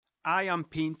I am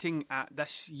painting at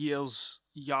this year's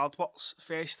Yardworks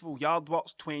Festival,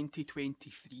 Yardworks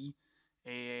 2023,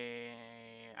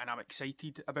 and I'm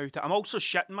excited about it. I'm also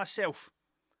shitting myself.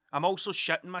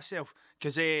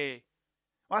 Because, well,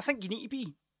 I think you need to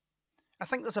be. I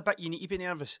think there's a bit you need to be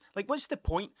nervous. Like, what's the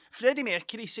point? Freddie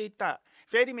Mercury said that.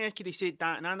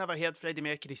 And I never heard Freddie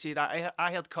Mercury say that.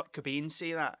 I heard Kurt Cobain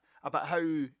say that, about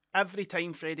how every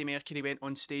time Freddie Mercury went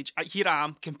on stage, here I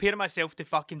am, comparing myself to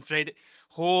fucking Freddie.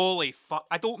 Holy fuck.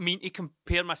 I don't mean to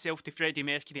compare myself to Freddie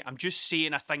Mercury. I'm just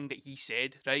saying a thing that he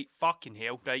said, right? Fucking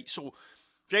hell, right? So,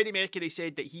 Freddie Mercury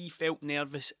said that he felt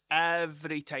nervous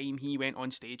every time he went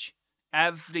on stage.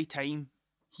 Every time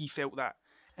he felt that.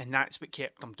 And that's what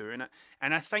kept him doing it.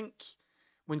 And I think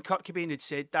when Kurt Cobain had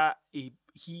said that, he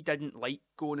didn't like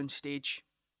going on stage.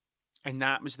 And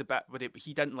that was the bit where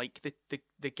he didn't like the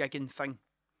gigging thing.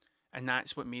 And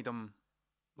that's what made him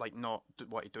like not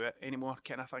want to do it anymore,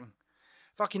 kind of thing.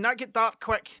 Fucking that get dark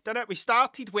quick, didn't it? We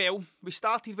started well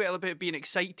about being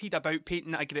excited about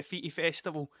painting at a graffiti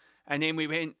festival. And then we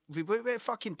went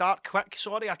fucking dark quick.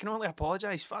 Sorry, I can only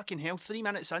apologise. Fucking hell, 3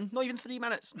 minutes in. Not even 3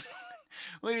 minutes.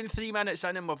 Not even 3 minutes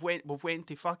in and we've went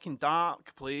to fucking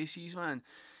dark places, man.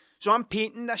 So I'm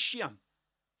painting this year.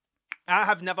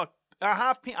 I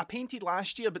painted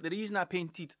last year, but the reason I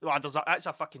painted... Well, that's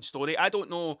a fucking story. I don't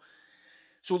know.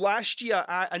 So last year,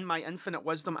 in my infinite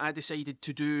wisdom, I decided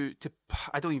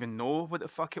I don't even know what the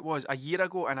fuck it was, a year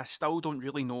ago, and I still don't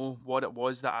really know what it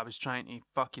was that I was trying to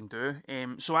fucking do.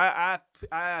 So I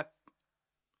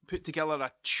put together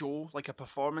a show, like a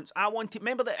performance.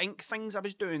 Remember the ink things I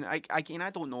was doing? Again, I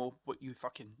don't know what you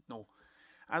fucking know.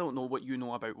 I don't know what you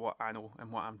know about what I know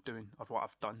and what I'm doing, or what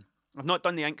I've done. I've not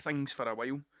done the ink things for a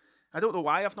while. I don't know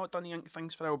why I've not done the ink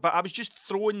things for a while, but I was just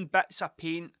throwing bits of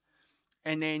paint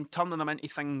and then turning them into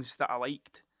things that I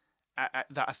liked,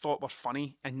 that I thought were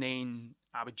funny, and then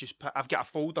I would just I've got a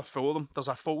folder full of them. There's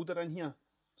a folder in here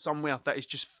somewhere that is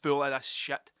just full of this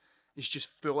shit. It's just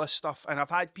full of stuff, and I've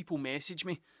had people message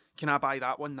me, can I buy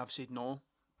that one? And I've said no.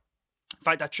 In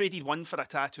fact, I traded one for a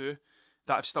tattoo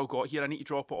that I've still got here. I need to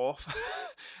drop it off.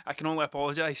 I can only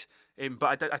apologise.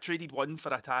 But I traded one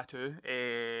for a tattoo.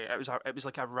 It was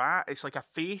like a rat. It's like a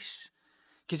face.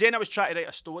 Because then I was trying to write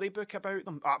a storybook about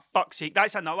them. Oh, fuck's sake.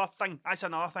 That's another thing. I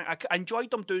enjoyed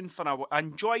them doing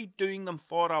them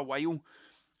for a while.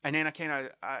 And then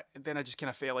I just kind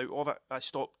of fell out of it. I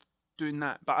stopped doing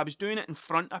that. But I was doing it in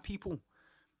front of people.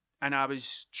 And I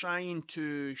was trying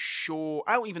to show...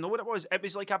 I don't even know what it was. It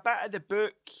was like a bit of the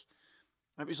book.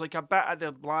 It was like a bit of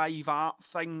the live art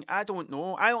thing. I don't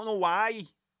know why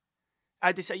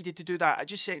I decided to do that. I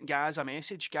just sent Gaz a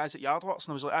message, Gaz at Yardworks,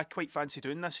 and I was like, I quite fancy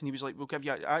doing this. And he was like, we'll give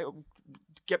you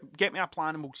get me a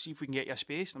plan and we'll see if we can get you a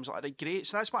space. And I was like, right, great.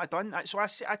 So that's what I done. So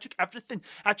I took everything.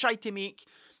 I tried to make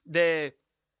the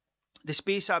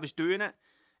space I was doing it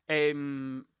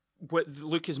would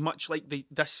look as much like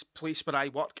this place where I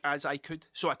work as I could.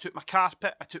 So I took my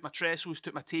carpet, I took my trestles,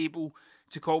 took my table,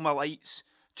 took all my lights,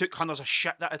 took hundreds of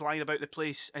shit that had lying about the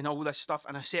place and all this stuff,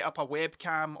 and I set up a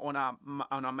webcam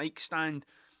on a mic stand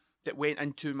that went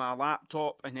into my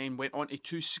laptop and then went onto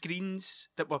two screens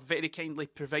that were very kindly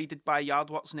provided by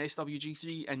Yardworks and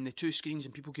SWG3, and the two screens,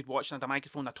 and people could watch and had a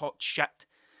microphone. I talked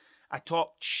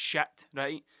shit,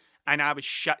 right? And I was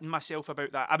shitting myself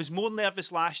about that. I was more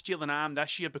nervous last year than I am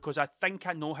this year because I think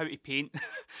I know how to paint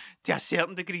to a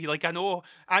certain degree. Like I know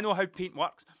how paint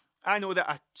works. I know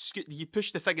that you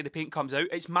push the thing and the paint comes out.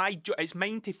 It's mine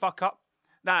to fuck up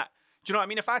that. Do you know what I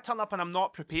mean? If I turn up and I'm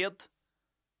not prepared,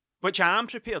 which I am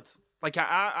prepared, like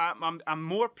I'm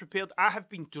more prepared. I have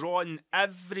been drawing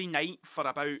every night for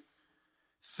about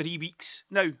 3 weeks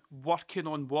now, working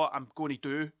on what I'm going to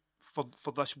do for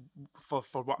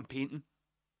what I'm painting.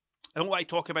 I don't want to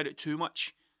talk about it too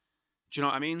much. Do you know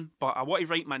what I mean? But I want to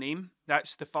write my name.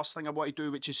 That's the first thing I want to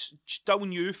do, which is still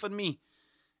new for me.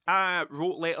 I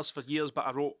wrote letters for years, but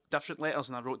I wrote different letters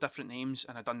and I wrote different names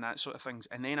and I done that sort of things.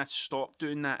 And then I stopped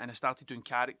doing that and I started doing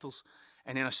characters.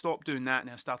 And then I stopped doing that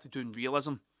and I started doing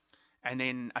realism. And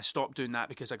then I stopped doing that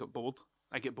because I got bored.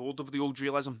 I get bored of the old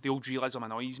realism. The old realism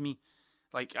annoys me.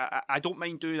 Like, I don't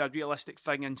mind doing a realistic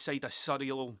thing inside a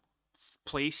surreal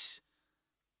place.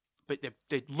 But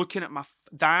the looking at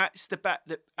that's the bit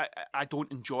that I don't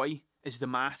enjoy, is the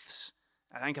maths.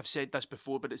 I think I've said this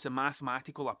before, but it's the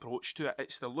mathematical approach to it.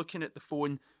 It's the looking at the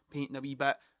phone, painting a wee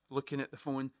bit, looking at the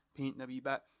phone, painting a wee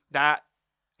bit. That,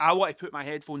 I want to put my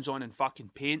headphones on and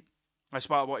fucking paint. That's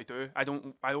what I want to do. I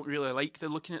don't really like the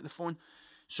looking at the phone.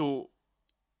 So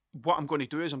what I'm going to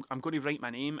do is I'm going to write my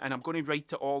name, and I'm going to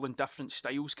write it all in different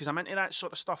styles because I'm into that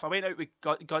sort of stuff. I went out with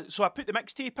so I put the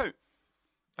mixtape out.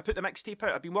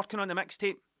 I've been working on the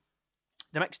mixtape,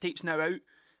 The mixtape's now out,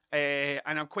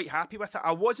 and I'm quite happy with it.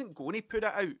 I wasn't going to put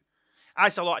it out.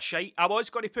 That's a lot of shite. I was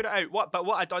going to put it out. But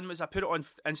what I done was I put it on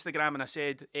Instagram and I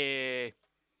said,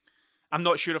 I'm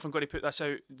not sure if I'm going to put this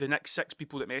out. The next 6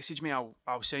 people that message me, I'll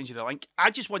send you the link. I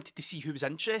just wanted to see who was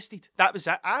interested. That was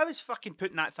it. I was fucking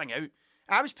putting that thing out.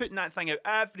 I was putting that thing out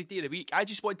every day of the week. I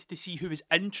just wanted to see who was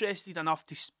interested enough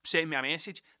to send me a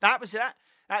message. That was it.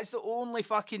 That's the only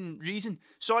fucking reason.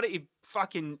 Sorry to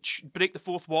fucking break the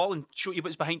fourth wall and show you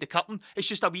what's behind the curtain. It's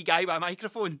just a wee guy with a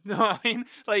microphone. You know what I mean?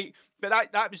 Like,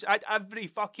 but that was, I had every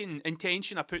fucking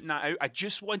intention of putting that out. I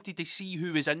just wanted to see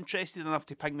who was interested enough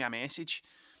to ping me a message.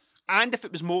 And if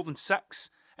it was more than 6,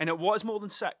 and it was more than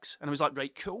 6, and I was like,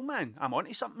 right, cool, man, I'm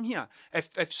onto something here.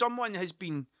 If someone has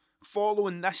been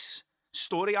following this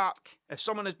story arc, to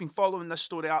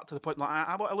the point like,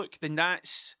 I want to look, then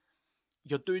that's,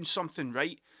 you're doing something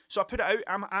right. So I put it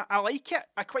out. I like it.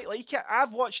 I quite like it.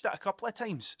 I've watched it a couple of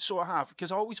times, so I have,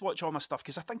 because I always watch all my stuff,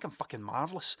 because I think I'm fucking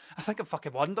marvellous. I think I'm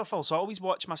fucking wonderful, so I always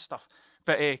watch my stuff.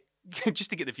 But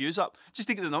just to get the views up, just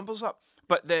to get the numbers up.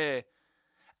 But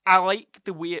I like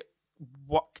the way it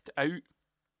worked out,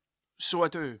 so I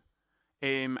do.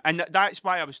 And that's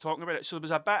why I was talking about it. So there was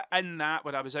a bit in that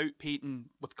where I was out painting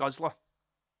with Guzzler,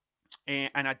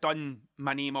 and I'd done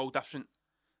my name all different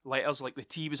letters, like the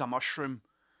T was a mushroom,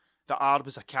 the R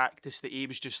was a cactus, the A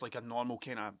was just like a normal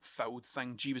kind of filled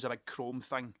thing, G was a big chrome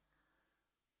thing,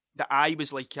 the I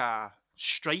was like a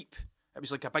stripe, it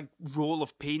was like a big roll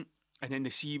of paint, and then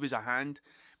the C was a hand.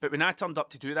 But when I turned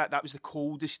up to do that was the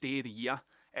coldest day of the year.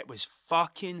 It was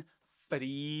fucking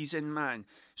freezing, man.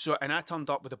 So, and I turned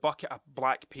up with a bucket of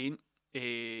black paint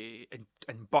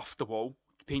and buffed the wall,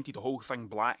 painted the whole thing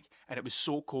black, and it was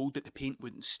so cold that the paint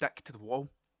wouldn't stick to the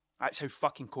wall. That's how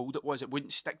fucking cold it was. It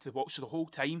wouldn't stick to the wall. So the whole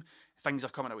time, things are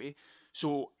coming away.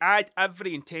 So I had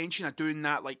every intention of doing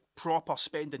that, like proper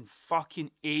spending fucking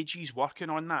ages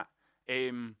working on that.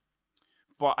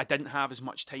 But I didn't have as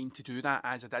much time to do that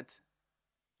as I did.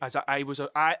 As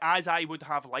I would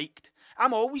have liked.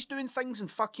 I'm always doing things in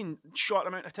fucking short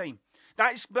amount of time.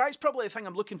 That's probably the thing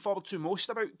I'm looking forward to most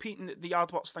about painting the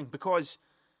Yardworks thing, because,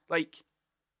 like,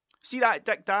 see that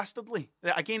Dick Dastardly?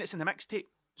 Again, it's in the mixtape.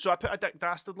 So I put a Dick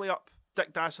Dastardly up.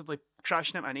 Dick Dastardly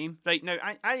crashing out my name. Right, now,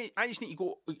 I just need to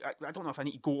go... I don't know if I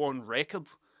need to go on record,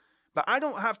 but I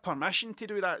don't have permission to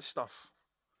do that stuff.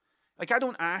 Like, I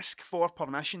don't ask for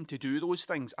permission to do those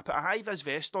things. I put a high-vis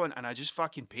vest on and I just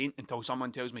fucking paint until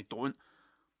someone tells me, don't.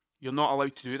 You're not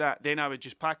allowed to do that. Then I would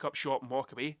just pack up shop and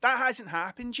walk away. That hasn't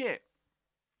happened yet.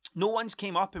 No one's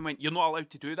came up and went, you're not allowed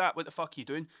to do that. What the fuck are you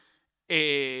doing?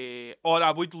 Or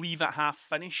I would leave it half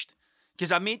finished.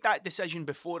 Because I made that decision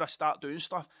before I start doing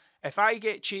stuff. If I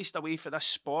get chased away for this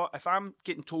spot, if I'm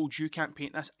getting told you can't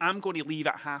paint this, I'm going to leave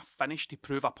it half finished to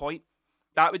prove a point.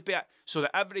 That would be it. So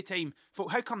that every time,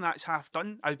 folk, how come that's half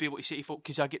done? I'd be able to say to folk,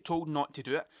 because I get told not to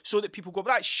do it. So that people go,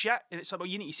 but that's shit. And it's like, well,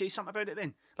 you need to say something about it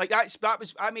then. Like,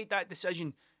 I made that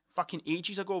decision fucking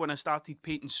ages ago when I started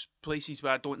painting places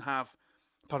where I don't have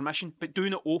permission, but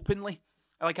doing it openly.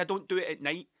 Like, I don't do it at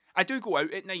night. I do go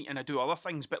out at night and I do other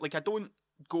things, but like, I don't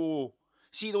go...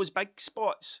 See those big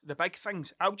spots, the big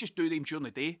things, I'll just do them during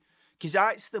the day, because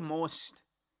that's the most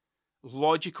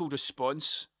logical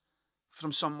response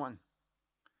from someone.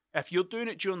 If you're doing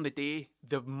it during the day,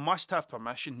 they must have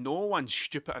permission. No one's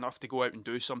stupid enough to go out and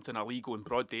do something illegal in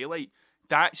broad daylight.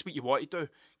 That's what you want to do.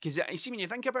 Because, see, when you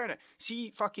think about it,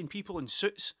 see fucking people in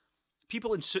suits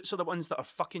are the ones that are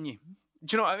fucking you.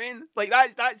 Do you know what I mean? Like,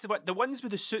 that's the ones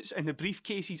with the suits and the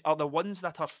briefcases are the ones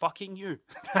that are fucking you.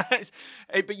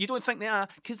 But you don't think they are,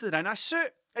 because they're in a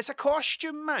suit. It's a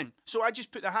costume, man. So I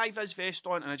just put the high-vis vest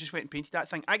on and I just went and painted that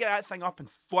thing. I get that thing up in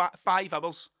 5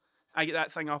 hours. I get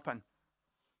that thing up in.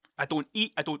 I don't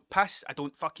eat, I don't piss, I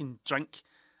don't fucking drink.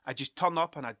 I just turn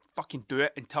up and I fucking do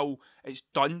it until it's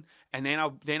done, and then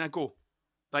I go.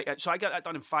 Like, so I get that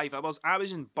done in 5 hours. I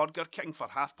was in Burger King for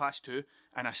 2:30,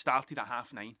 and I started at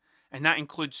 9:30. And that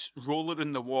includes roller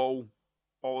in the wall,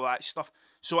 all that stuff.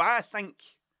 So I think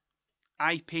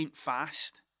I paint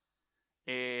fast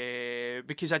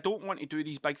because I don't want to do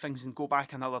these big things and go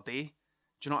back another day.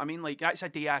 Do you know what I mean? Like, that's a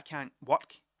day I can't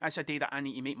work. That's a day that I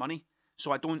need to make money.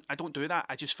 So I don't do that.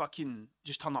 I just fucking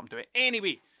turn up and do it.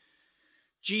 Anyway,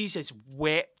 Jesus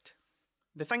wept.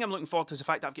 The thing I'm looking forward to is the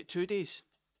fact that I've got 2 days.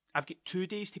 I've got 2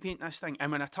 days to paint this thing.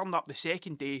 And when I turn up the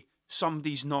second day,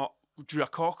 somebody's not drew a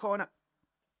cock on it.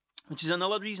 Which is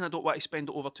another reason I don't want to spend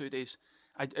it over 2 days.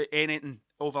 Anything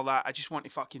over that, I just want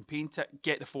to fucking paint it,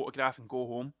 get the photograph and go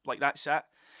home. Like, that's it.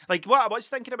 Like, what I was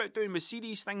thinking about doing was see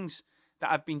these things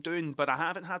that I've been doing, but I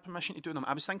haven't had permission to do them.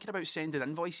 I was thinking about sending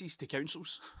invoices to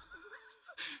councils.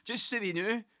 Just so they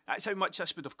knew. That's how much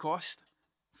this would have cost.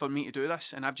 for me to do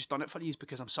this, and I've just done it for you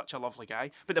because I'm such a lovely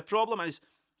guy. But the problem is,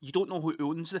 you don't know who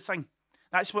owns the thing.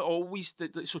 That's what always...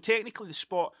 So technically the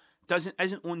spot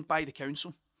isn't owned by the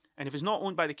council. And if it's not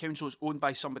owned by the council, it's owned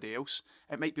by somebody else.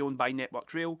 It might be owned by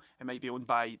Network Rail. It might be owned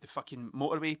by the fucking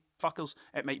motorway fuckers.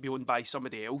 It might be owned by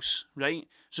somebody else, right?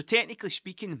 So technically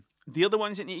speaking, they're the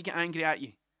ones that need to get angry at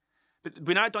you. But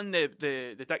when I done the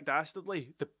Dick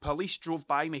Dastardly, the police drove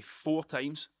by me 4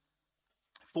 times.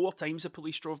 4 times the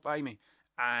police drove by me.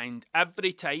 And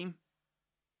every time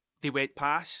they went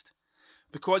past,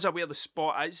 because of where the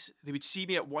spot is, they would see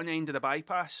me at one end of the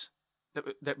bypass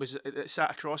that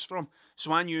sat across from.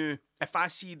 So I knew if I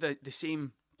see the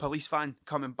same police van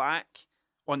coming back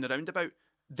on the roundabout,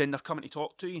 then they're coming to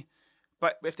talk to you.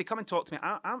 But if they come and talk to me,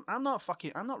 I'm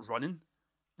not running.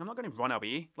 I'm not going to run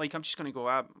away. Like, I'm just going to go,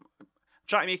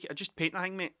 try to make it, just paint the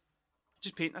thing, mate.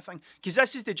 Just paint the thing. Because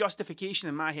this is the justification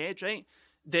in my head, right?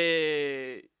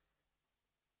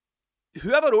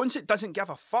 Whoever owns it doesn't give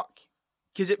a fuck.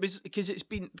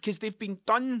 Because they've been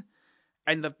done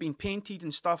and they've been painted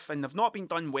and stuff, and they've not been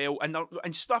done well,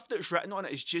 and stuff that's written on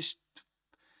it is just,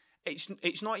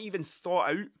 it's not even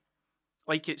thought out.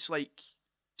 Like, it's like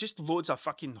just loads of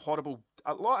fucking horrible,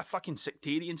 a lot of fucking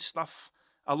sectarian stuff,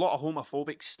 a lot of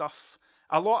homophobic stuff,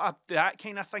 a lot of that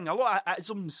kind of thing, a lot of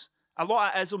isms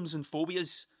and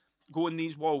phobias go in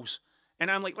these walls.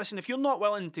 And I'm like, listen, if you're not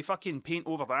willing to fucking paint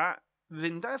over that,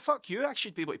 then fuck you, I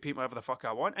should be able to paint whatever the fuck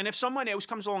I want. And if someone else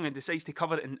comes along and decides to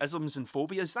cover it in isms and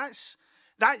phobias,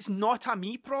 that's not a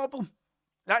me problem.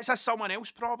 That's a someone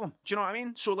else problem. Do you know what I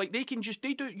mean? So, like, they can just,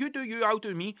 you do you, I'll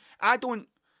do me. I don't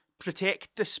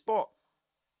protect the spot.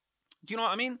 Do you know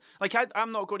what I mean? Like,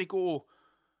 I'm not going to go,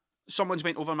 someone's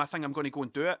went over my thing, I'm going to go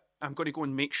and do it. I'm going to go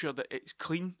and make sure that it's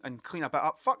clean and clean a bit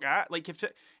up. Fuck that. Like, if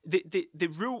the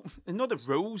rule, not the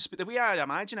rules, but the way I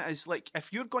imagine it is, like,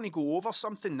 if you're going to go over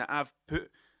something that I've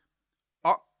put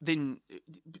up, then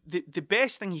the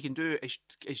best thing you can do is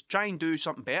try and do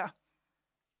something better.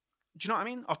 Do you know what I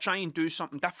mean? Or try and do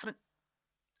something different.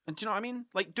 And do you know what I mean?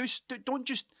 Like, don't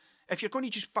just, if you're going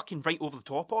to just fucking write over the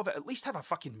top of it, at least have a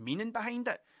fucking meaning behind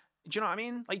it. Do you know what I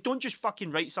mean? Like, don't just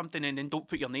fucking write something and then don't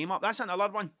put your name up. That's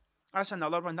another one. That's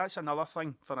another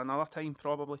thing for another time,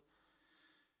 probably.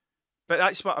 But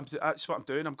that's what I'm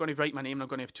doing. I'm going to write my name and I'm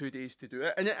going to have 2 days to do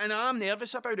it. And I'm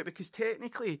nervous about it because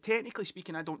technically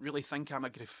speaking, I don't really think I'm a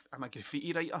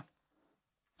graffiti writer.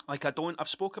 Like, I've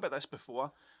spoke about this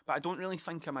before, but I don't really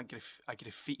think I'm a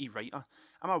graffiti writer.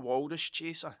 I'm a Walrus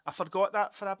chaser. I forgot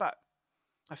that for a bit.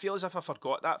 I feel as if I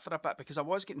forgot that for a bit because I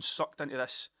was getting sucked into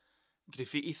this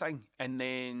graffiti thing and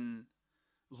then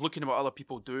looking at what other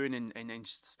people doing and then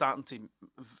starting to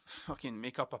fucking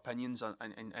make up opinions and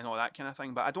all that kind of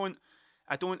thing. But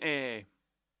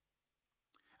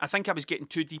I think I was getting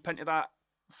too deep into that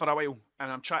for a while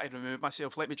and I'm trying to remove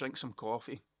myself. Let me drink some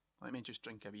coffee. Let me just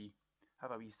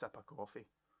have a wee sip of coffee.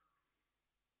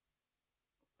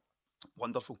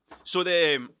 Wonderful. So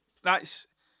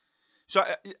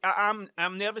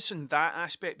I'm nervous in that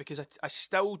aspect because I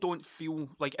still don't feel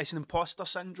like it's an imposter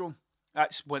syndrome.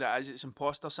 That's what it is. It's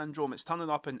imposter syndrome. It's turning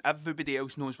up and everybody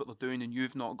else knows what they're doing and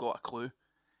you've not got a clue.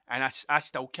 And I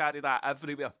still carry that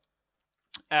everywhere.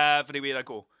 Everywhere I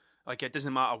go. Like, it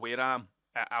doesn't matter where I am.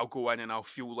 I'll go in and I'll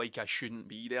feel like I shouldn't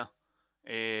be there.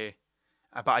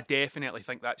 But I definitely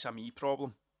think that's a me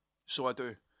problem. So I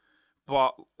do.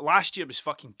 But last year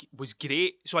was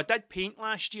great. So I did paint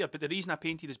last year, but the reason I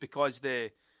painted is because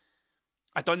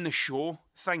I done the show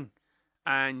thing.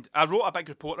 And I wrote a big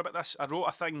report about this. I wrote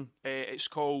a thing, it's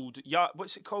called,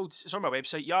 what's it called? It's on my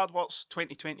website, Yardworks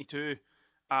 2022,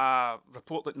 a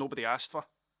report that nobody asked for,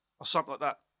 or something like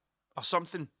that, or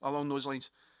something along those lines.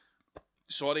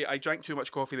 Sorry, I drank too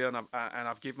much coffee there and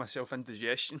I've gave myself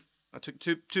indigestion. I took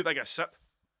too big a sip.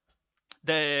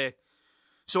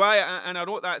 So I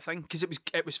wrote that thing because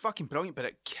it was fucking brilliant, but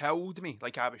it killed me.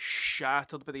 Like, I was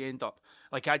shattered by the end up.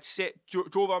 Like, I'd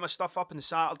drove all my stuff up on the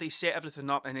Saturday, set everything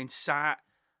up, and then sat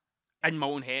in my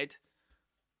own head,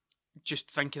 just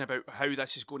thinking about how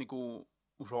this is going to go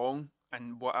wrong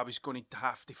and what I was going to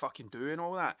have to fucking do and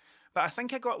all that. But I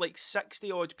think I got like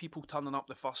 60 odd people turning up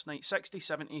the first night, 60,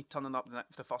 70 turning up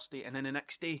the first day, and then the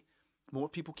next day, more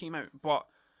people came out. But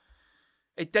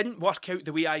it didn't work out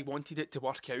the way I wanted it to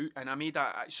work out, and I made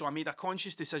a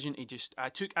conscious decision to I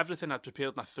took everything I'd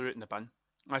prepared and I threw it in the bin.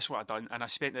 That's what I done, and I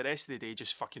spent the rest of the day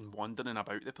just fucking wandering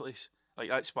about the place. Like,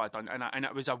 that's what I done, and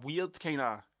it was a weird kind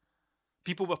of.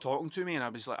 People were talking to me, and I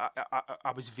was like,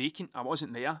 I was vacant. I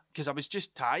wasn't there because I was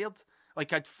just tired.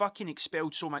 Like, I'd fucking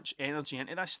expelled so much energy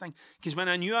into this thing. Because when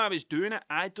I knew I was doing it,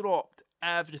 I dropped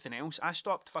everything else. I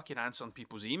stopped fucking answering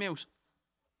people's emails.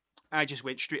 I just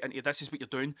went straight into, this is what you're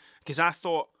doing. Because I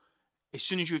thought, as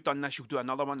soon as you've done this, you'll do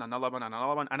another one, and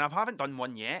I haven't done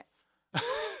one yet.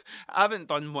 I haven't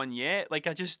done one yet. Like,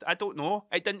 I don't know.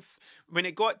 I didn't, when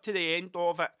it got to the end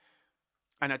of it,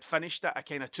 and I'd finished it, I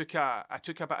kind of took a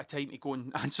bit of time to go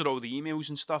and answer all the emails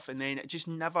and stuff, and then it just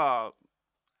never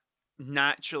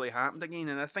naturally happened again.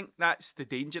 And I think that's the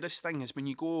dangerous thing, is when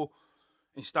you go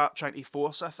and start trying to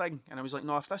force a thing. And I was like,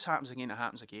 no, if this happens again, it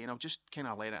happens again. I'll just kind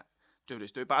of let it do what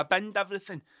it's do. But I binned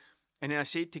everything. And then I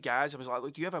said to Gaz, I was like,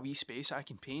 look, do you have a wee space I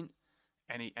can paint?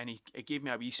 And he gave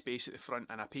me a wee space at the front,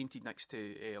 and I painted next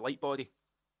to light body.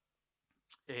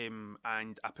 And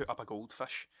I put up a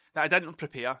goldfish that I didn't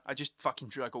prepare. I just fucking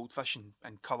drew a goldfish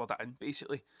and coloured it in,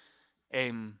 basically.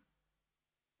 And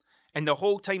the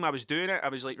whole time I was doing it, I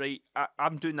was like, right,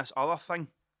 I'm doing this other thing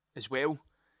as well.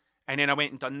 And then I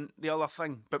went and done the other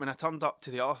thing. But when I turned up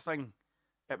to the other thing,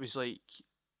 it was like,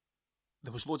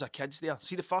 there was loads of kids there.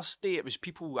 See, the first day, it was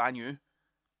people I knew.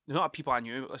 Not people I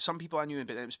knew, some people I knew,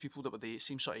 but it was people that were the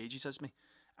same sort of ages as me.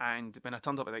 And when I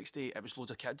turned up the next day, it was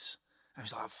loads of kids. I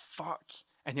was like, fuck.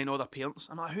 And then all their parents.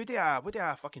 I'm like, what do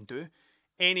I fucking do?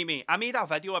 Anyway, I made a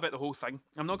video about the whole thing.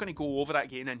 I'm not going to go over that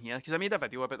again in here, because I made a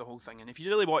video about the whole thing. And if you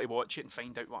really want to watch it and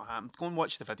find out what happened, go and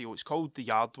watch the video. It's called the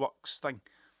Yardworks thing.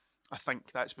 I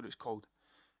think that's what it's called.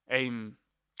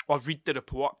 Or read the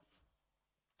report,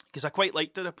 because I quite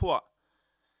liked the report.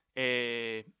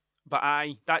 But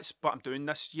that's what I'm doing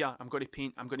this year. I'm going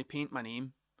to paint my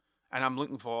name, and I'm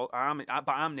looking for. But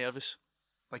I'm nervous.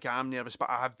 Like, I'm nervous, but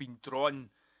I have been drawing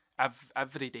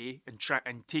every day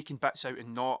and taking bits out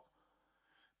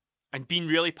and being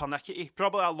really pernickety.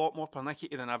 Probably a lot more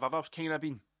pernickety than I've ever kind of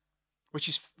been. Which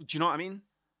is, do you know what I mean?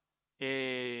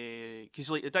 Because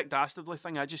like the Dick Dastardly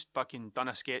thing, I just fucking done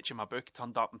a sketch in my book,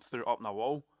 turned up and threw it up on the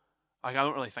wall. Like, I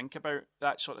don't really think about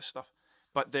that sort of stuff.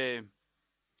 But the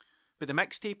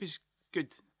mixtape is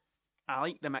good. I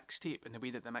like the mixtape and the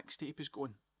way that the mixtape is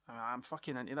going. I'm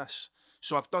fucking into this.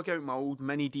 So I've dug out my old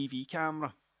mini DV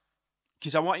camera,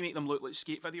 because I want to make them look like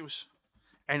skate videos.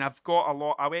 And I've got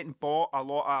I went and bought a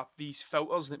lot of these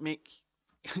filters that make,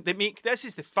 this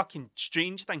is the fucking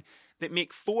strange thing, that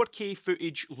make 4K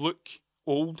footage look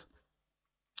old.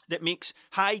 That makes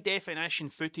high definition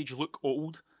footage look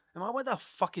old. I'm like, what the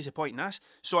fuck is the point in this?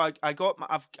 So I went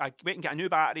and got a new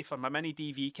battery for my mini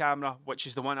DV camera, which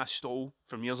is the one I stole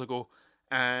from years ago.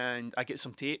 And I get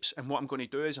some tapes, and what I'm going to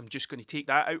do is I'm just going to take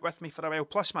that out with me for a while,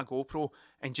 plus my GoPro,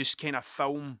 and just kind of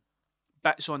film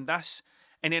bits on this.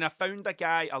 And then I found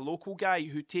a local guy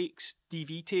who takes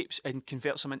DV tapes and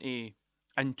converts them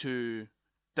into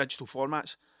digital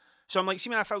formats. So I'm like, see,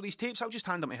 when I file these tapes, I'll just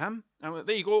hand them to him. And I'm like,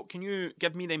 there you go, can you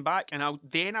give me them back? And I'll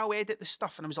edit the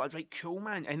stuff. And I was like, right, cool,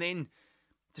 man. And then,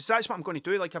 that's what I'm going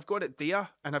to do. Like, I've got it there,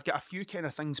 and I've got a few kind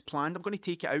of things planned. I'm going to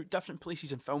take it out different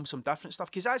places and film some different stuff,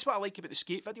 because that's what I like about the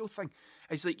skate video thing.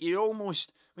 It's like, you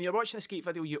almost, when you're watching a skate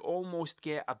video, you almost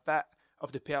get a bit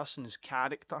of the person's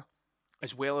character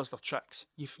as well as their tricks.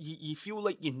 You feel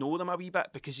like you know them a wee bit,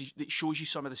 because it shows you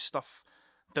some of the stuff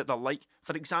that they're like.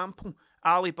 For example,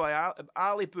 Ali, I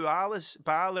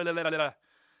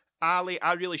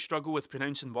really struggle with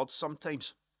pronouncing words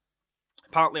sometimes.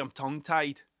 Partly I'm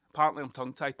tongue-tied. Partly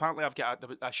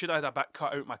I should have had a bit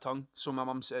cut out my tongue, so my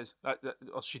mum says.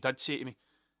 Or she did say to me.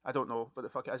 I don't know what the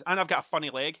fuck it is. And I've got a funny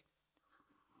leg.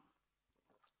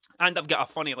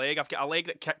 I've got a leg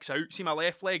that kicks out. See my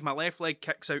left leg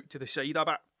kicks out to the side a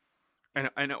bit.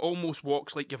 And it almost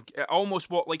walks like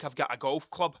I've got a golf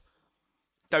club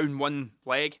down one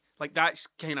leg. Like, that's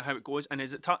kind of how it goes. And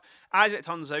as it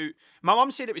turns out, my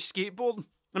mum said it was skateboarding.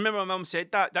 I remember my mum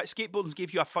said that skateboarding's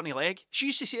gave you a funny leg. She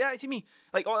used to say that to me.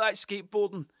 Like, oh, that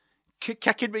skateboarding,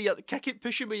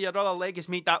 pushing with your other leg has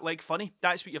made that leg funny.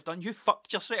 That's what you've done. You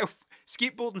fucked yourself.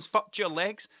 Skateboarding's fucked your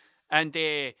legs. And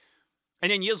then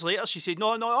years later, she said,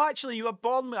 no, actually, you were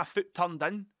born with a foot turned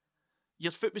in.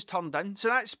 Your foot was turned in. So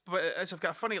that's, as I've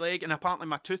got a funny leg, and apparently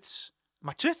my tooth?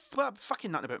 Well,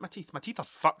 fucking nothing about my teeth. My teeth are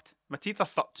fucked. My teeth are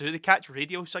fucked too. They catch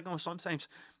radio signals sometimes.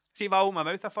 See, if I hold my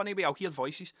mouth a funny way, I'll hear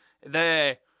voices.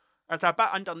 There's a bit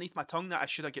underneath my tongue that I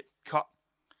should have get cut.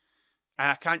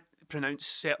 And I can't pronounce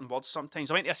certain words sometimes.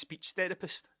 I went to a speech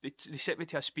therapist. They sent me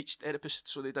to a speech therapist,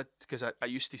 so they did, because I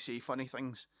used to say funny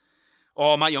things.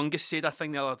 Oh, my youngest said a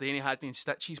thing the other day, and he had me in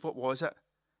stitches. What was it?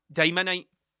 Diamondite.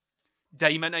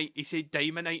 He said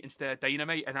Diamondite instead of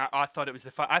dynamite, and I thought it was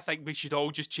I think we should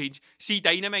all just change. See,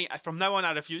 dynamite, from now on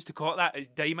I refuse to call it that. It's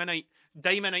Diamondite.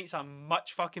 Diamondite's a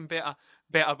much fucking better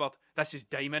word. This is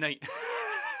Diamondite.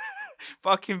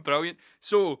 Fucking brilliant.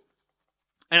 So,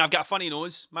 And I've got a funny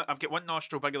nose. I've got one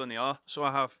nostril bigger than the other. So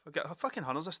I've got fucking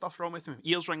hundreds of stuff wrong with me.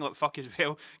 Ears ring like fuck as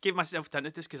well. Gave myself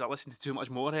tinnitus because I listened to too much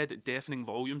Motorhead at deafening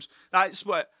volumes. That's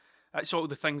all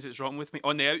the things that's wrong with me.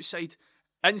 On the outside.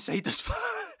 Inside this...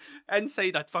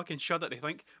 inside I'd fucking shudder to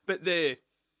think. But what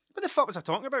the fuck was I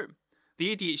talking about?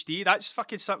 The ADHD, that's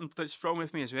fucking something that's wrong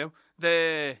with me as well.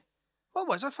 What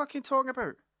was I fucking talking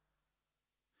about?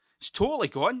 It's totally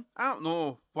gone. I don't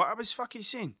know what I was fucking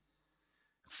saying.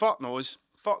 Fuck knows,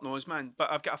 man.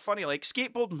 But I've got a funny, like,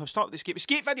 skateboarding. I've started the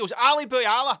skate videos. Ali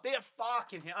Bouyala. They're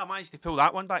fucking hell. I managed to pull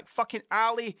that one back. Fucking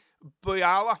Ali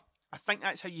Bouyala. I think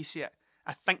that's how you say it.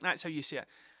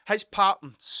 His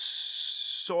partner,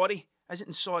 sorry.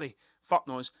 Isn't sorry. Fuck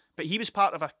knows. But he was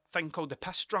part of a thing called the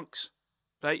Piss Drunks.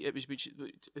 Right? It was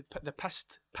the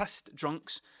pissed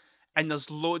drunks. And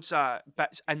there's loads of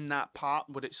bits in that part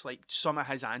where it's like some of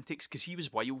his antics, because he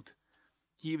was wild.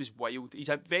 He's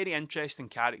a very interesting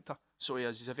character. So he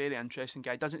is. He's a very interesting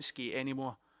guy. He doesn't skate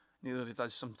anymore. Neither he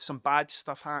does. Some bad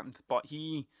stuff happened. But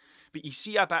you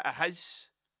see a bit of his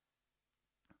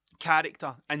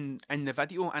character in the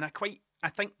video, and I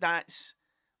think that's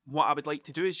what I would like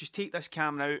to do, is just take this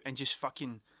camera out and just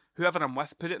fucking, whoever I'm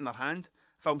with, put it in their hand,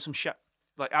 film some shit.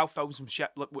 Like, I'll film some shit,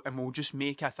 and we'll just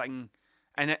make a thing.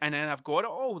 And then I've got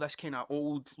all this kind of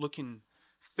old looking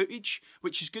footage,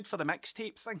 which is good for the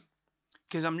mixtape thing,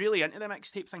 because I'm really into the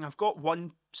mixtape thing. I've got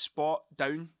one spot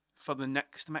down for the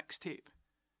next mixtape,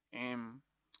 and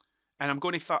I'm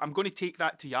going to take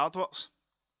that to Yardworks.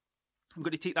 I'm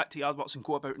going to take that to Yardworks and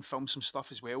go about and film some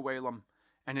stuff as well while I'm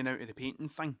in and out of the painting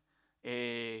thing,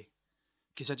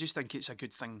 because I just think it's a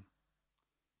good thing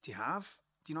to have.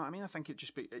 Do you know what I mean? I think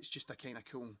it's just a kind of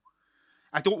cool.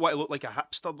 I don't want to look like a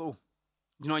hipster though.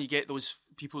 You know, you get those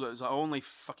people that is like, only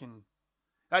fucking...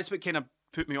 That's what kind of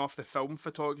put me off the film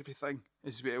photography thing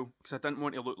as well, because I didn't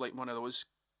want to look like one of those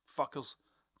fuckers.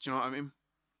 Do you know what I mean?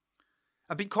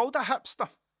 I've been called a hipster.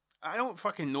 I don't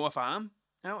fucking know if I am.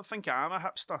 I don't think I am a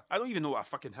hipster. I don't even know what a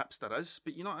fucking hipster is,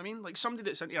 but you know what I mean? Like, somebody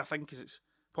that's into a thing because it's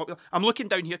popular. I'm looking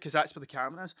down here because that's where the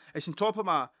camera is. It's on top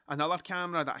of another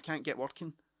camera that I can't get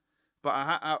working. But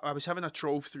I was having a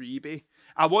trove through eBay.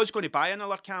 I was going to buy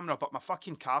another camera, but my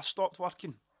fucking car stopped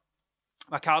working.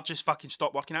 My car just fucking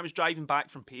stopped working. I was driving back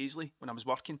from Paisley when I was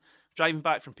working.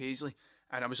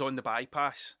 And I was on the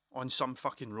bypass on some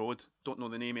fucking road. Don't know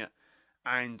the name of it.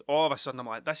 And all of a sudden I'm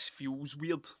like, this feels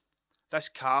weird. This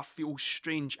car feels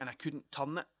strange, and I couldn't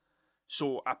turn it.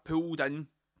 So I pulled in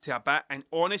to a bit, and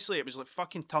honestly, it was like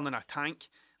fucking turning a tank.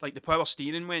 Like, the power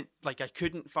steering went, like, I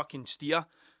couldn't fucking steer.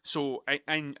 So I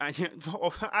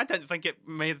didn't think it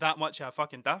made that much of a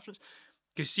fucking difference.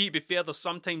 Because, see, to be fair, there's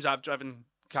sometimes I've driven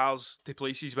cars to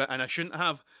places and I shouldn't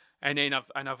have, and then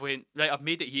I've went, right, I've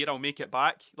made it here, I'll make it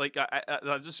back. Like,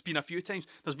 there's just been a few times.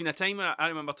 There's been a time when I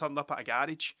remember turned up at a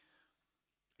garage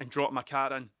and dropped my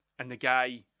car in, and the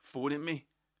guy phoning me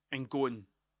and going,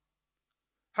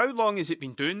 how long has it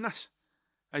been doing this?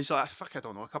 I was like, fuck, I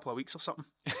don't know, a couple of weeks or something.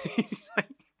 He's like,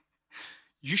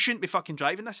 you shouldn't be fucking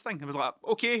driving this thing. I was like,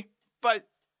 okay, but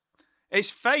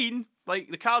it's fine. Like,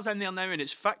 the car's in there now and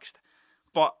it's fixed.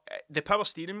 But the power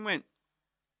steering went.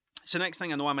 So next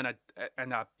thing I know, I'm in a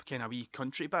kind of wee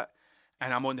country bit,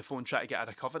 and I'm on the phone trying to get a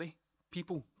recovery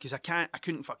people, because I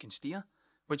couldn't fucking steer,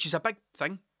 which is a big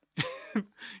thing.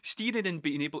 Steering and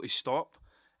being able to stop,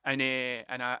 and it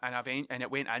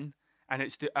went in, and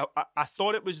it's I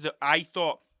thought it was I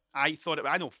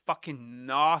know fucking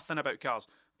nothing about cars.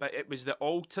 But it was the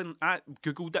I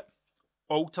googled it.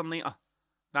 Alternator.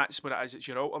 That's what it is. It's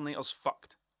your alternator's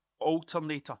fucked.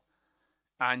 Alternator.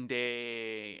 And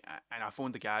I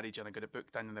phoned the garage and I got it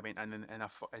booked in, and I went in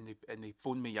and they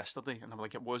phoned me yesterday, and I'm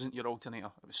like, it wasn't your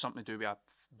alternator. It was something to do with a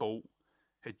bolt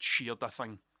had sheared a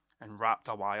thing and wrapped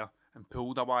a wire and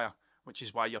pulled a wire, which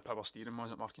is why your power steering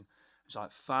wasn't working. I was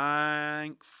like,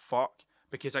 thank fuck,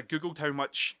 because I googled how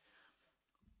much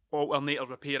alternator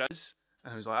repair is.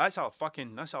 And I was like, that's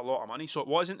a lot of money. So it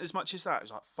wasn't as much as that. It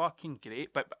was like, fucking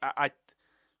great. But I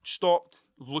stopped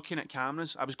looking at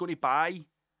cameras. I was going to buy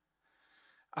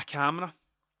a camera,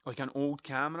 like an old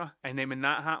camera. And then when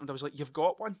that happened, I was like, you've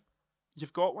got one?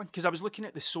 Because I was looking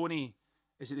at the Sony,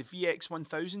 is it the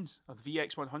VX1000s or the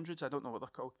VX100s? I don't know what they're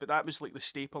called. But that was like the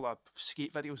staple of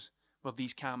skate videos, were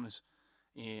these cameras.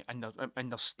 And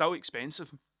they're still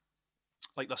expensive.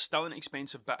 Like, they're still an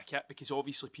expensive bit of kit, because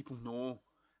obviously people know.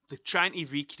 They're trying to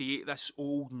recreate this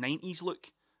old 90s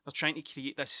look. They're trying to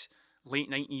create this late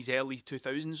 90s, early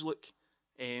 2000s look,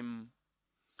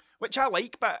 which I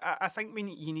like, but I think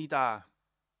you need a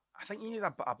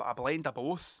blend of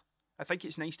both. I think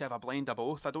it's nice to have a blend of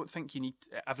both. I don't think you need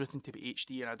everything to be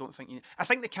HD, and I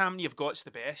think the camera you've got's the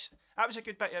best. That was a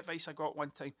good bit of advice I got one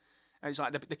time. It's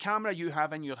like the camera you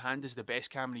have in your hand is the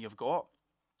best camera you've got.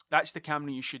 That's the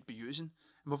camera you should be using.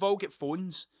 And we've all got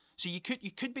phones, so you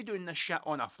could be doing this shit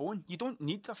on a phone. You don't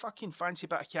need a fucking fancy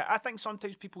bit of kit. I think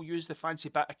sometimes people use the fancy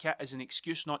bit of kit as an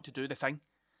excuse not to do the thing.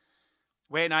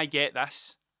 When I get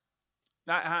this,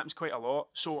 that happens quite a lot.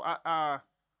 So I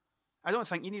don't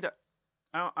think you need it.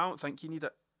 I don't think you need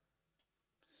it.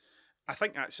 I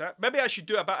think that's it. Maybe I should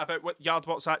do a bit about what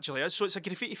Yardworks actually is. So it's a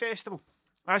graffiti festival.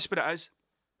 That's what it is.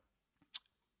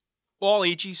 All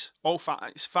ages,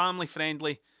 it's family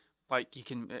friendly. Like you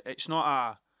can, it's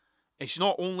not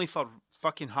only for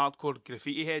fucking hardcore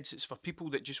graffiti heads. It's for people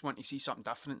that just want to see something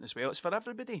different as well. It's for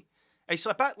everybody. It's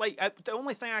a bit like the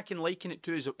only thing I can liken it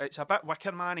to is it's a bit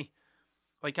Wicker Man-y.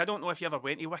 Like I don't know if you ever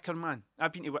went to Wicker Man. I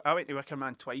went to Wicker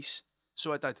Man twice,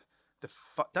 so I did.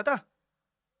 Did I?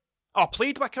 Oh, I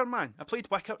played Wicker Man. I played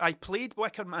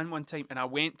Wicker Man one time, and I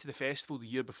went to the festival the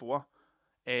year before.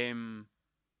 And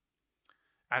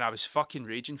I was fucking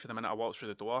raging for the minute I walked through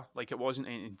the door. Like, it wasn't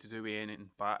anything to do with anything,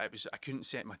 but I couldn't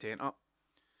set my tent up.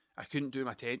 I couldn't do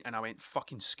my tent, and I went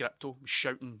fucking scripto,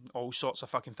 shouting all sorts of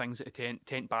fucking things at the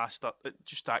tent bastard,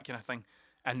 just that kind of thing.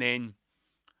 And then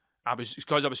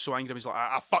because I was so angry, I was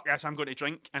like, fuck this, I'm going to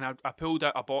drink. And I pulled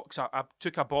out a box, I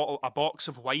took a box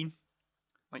of wine.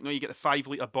 Like, you get the 5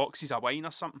 litre boxes of wine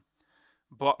or something.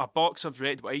 But a box of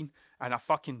red wine, and I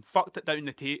fucking fucked it down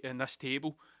in this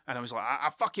table, and I was like,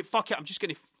 fuck it,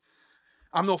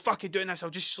 I'm not fucking doing this, I'll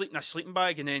just sleep in a sleeping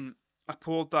bag. And then I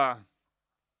poured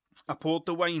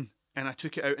the wine, and I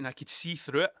took it out, and I could see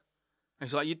through it. I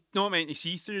was like, you're not meant to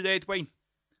see through red wine.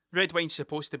 Red wine's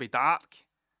supposed to be dark.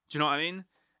 Do you know what I mean?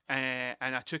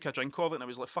 And I took a drink of it, and it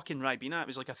was like fucking Ribena. It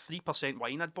was like a 3%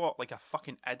 wine I'd bought, like a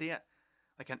fucking idiot.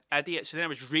 Like an idiot. So then I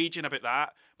was raging about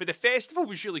that. But the festival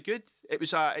was really good. It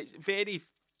was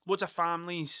loads of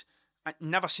families. I'd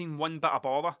never seen one bit of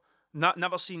bother.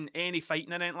 Never seen any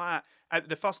fighting or anything like that.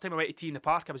 The first time I went to tea in the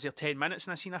park, I was there 10 minutes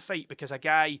and I seen a fight because a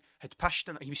guy had pissed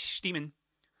in it. He was steaming.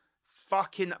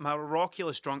 Fucking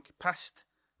miraculous drunk. Pissed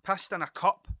in a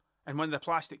cup, in one of the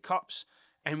plastic cups,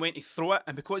 and went to throw it.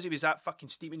 And because he was that fucking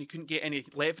steaming, he couldn't get any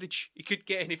leverage. He couldn't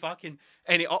get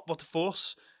any upward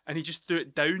force. And he just threw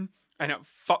it down. And it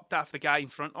fucked off the guy in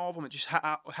front of him. It just hit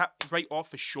right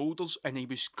off his shoulders, and he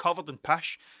was covered in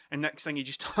piss. And next thing, he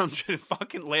just turned around and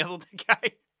fucking leathered the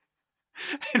guy.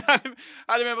 And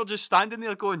I remember just standing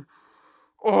there going,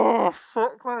 "Oh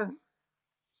fuck, man!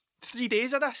 3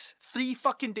 days of this, 3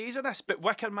 fucking days of this." But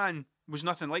Wicker Man was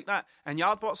nothing like that, and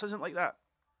Yardworks isn't like that.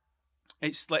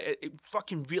 It's like it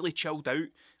fucking really chilled out.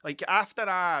 Like after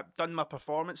I done my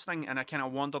performance thing, and I kind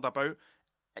of wandered about.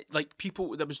 Like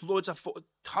people, there was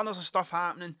tons of stuff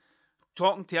happening,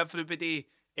 talking to everybody.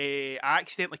 I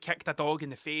accidentally kicked a dog in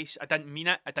the face. I didn't mean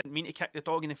it. I didn't mean to kick the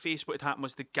dog in the face. What had happened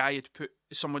was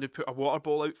someone had put a water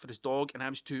ball out for his dog, and I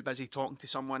was too busy talking to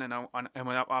someone. And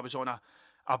when I was on a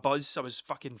buzz, I was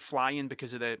fucking flying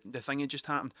because of the thing had just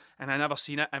happened, and I never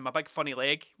seen it. And my big funny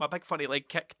leg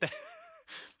kicked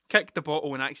the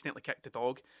bottle and accidentally kicked the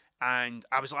dog. And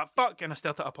I was like, fuck, and I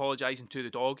started apologising to the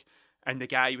dog, and the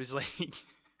guy was like,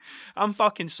 I'm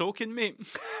fucking soaking, mate.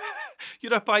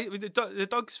 The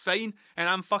dog's fine, and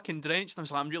I'm fucking drenched. I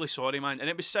was like, I'm really sorry, man. And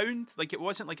it was sound, like it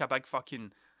wasn't like a big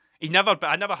fucking. I never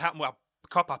hit him with a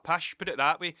cup of piss, put it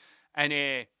that way.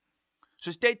 And so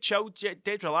it's dead chilled,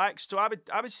 dead relaxed. So I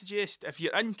would suggest if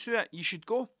you're into it, you should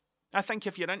go. I think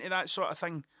if you're into that sort of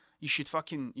thing, you should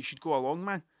go along,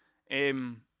 man.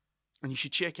 And you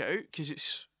should check it out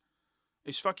because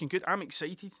it's fucking good. I'm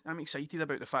excited. I'm excited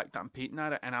about the fact that I'm painting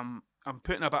at it, and I'm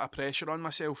putting a bit of pressure on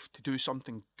myself to do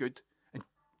something good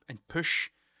and push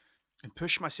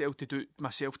myself to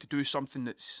do something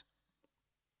that's.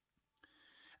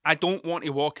 I don't want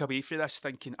to walk away from this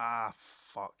thinking,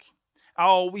 fuck. I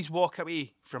always walk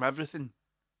away from everything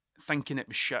thinking it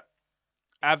was shit.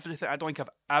 Everything. I don't think I've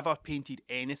ever painted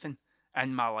anything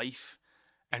in my life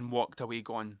and walked away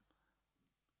going,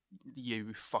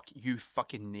 you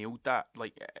fucking nailed that.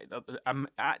 Like,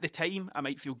 at the time, I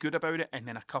might feel good about it, and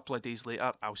then a couple of days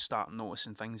later, I'll start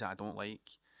noticing things that I don't like,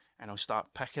 and I'll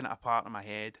start picking it apart in my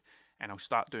head, and I'll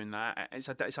start doing that. It's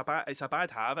a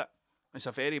bad habit. It's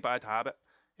a very bad habit.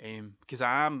 Because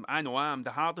I know I'm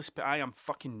the hardest, but I am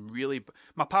fucking really.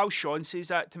 My pal Sean says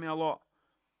that to me a lot.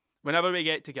 Whenever we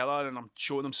get together and I'm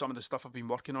showing him some of the stuff I've been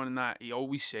working on and that, he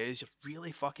always says, you're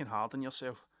really fucking hard on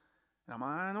yourself. And I'm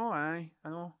like, I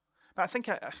know. But I think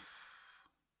I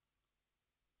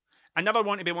never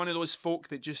want to be one of those folk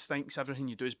that just thinks everything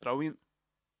you do is brilliant.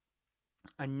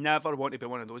 I never want to be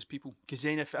one of those people, because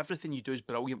then if everything you do is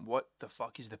brilliant, what the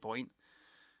fuck is the point?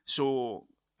 So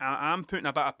I'm putting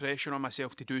a bit of pressure on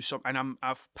myself to do something, and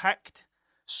I've picked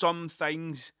some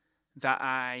things that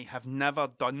I have never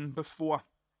done before,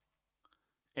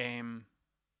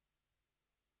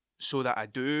 so that I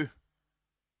do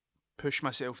push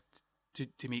myself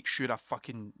to make sure I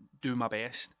fucking do my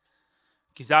best,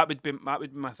 because that would be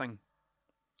my thing.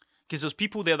 Because there's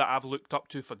people there that I've looked up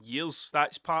to for years.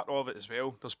 That's part of it as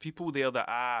well. There's people there that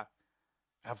I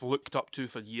have looked up to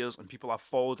for years, and people I've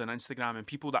followed on Instagram, and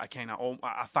people that I kind of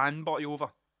a fanboy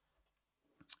over.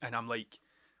 And I'm like,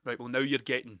 right, well, now you're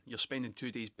spending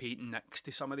 2 days painting next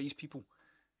to some of these people.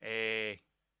 You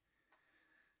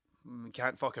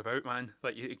can't fuck about, man.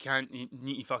 Like, you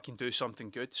need to fucking do something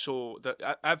good. So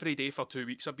every day for 2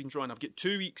 weeks I've been drawing. I've got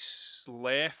 2 weeks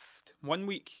left. 1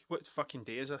 week. What fucking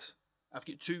day is this? I've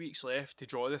got 2 weeks left to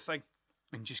draw the thing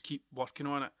and just keep working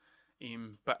on it.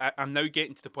 But I'm now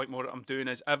getting to the point where what I'm doing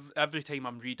is every time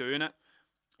I'm redoing it,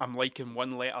 I'm liking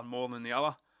one letter more than the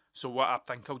other. So what I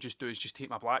think I'll just do is just take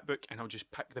my black book and I'll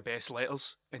just pick the best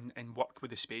letters and work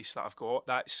with the space that I've got.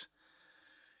 That's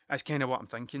kind of what I'm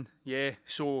thinking. Yeah,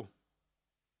 so...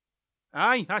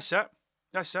 Aye, that's it.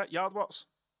 That's it. Yardworks.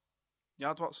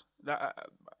 That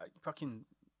I fucking...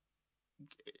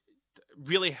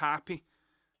 Really happy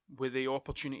with the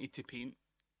opportunity to paint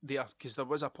there, because there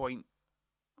was a point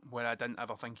where I didn't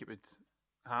ever think it would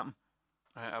happen.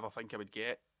 I didn't ever think I would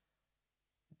get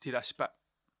to this bit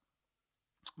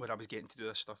where I was getting to do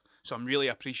this stuff. So I'm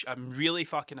really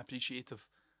fucking appreciative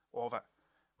of it,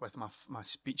 with my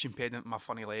speech impediment, my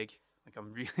funny leg. Like,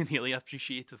 I'm really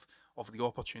appreciative of the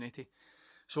opportunity.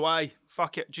 So aye,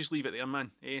 fuck it, just leave it there,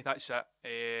 man. That's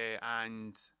it.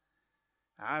 And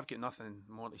I've got nothing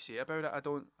more to say about it. I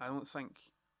don't think.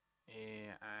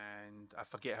 And I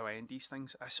forget how I end these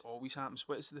things. This always happens.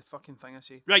 What is the fucking thing I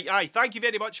say? Right, aye, thank you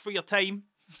very much for your time,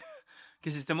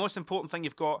 because it's the most important thing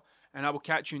you've got, and I will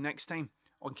catch you next time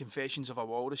on Confessions of a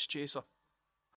Walrus Chaser.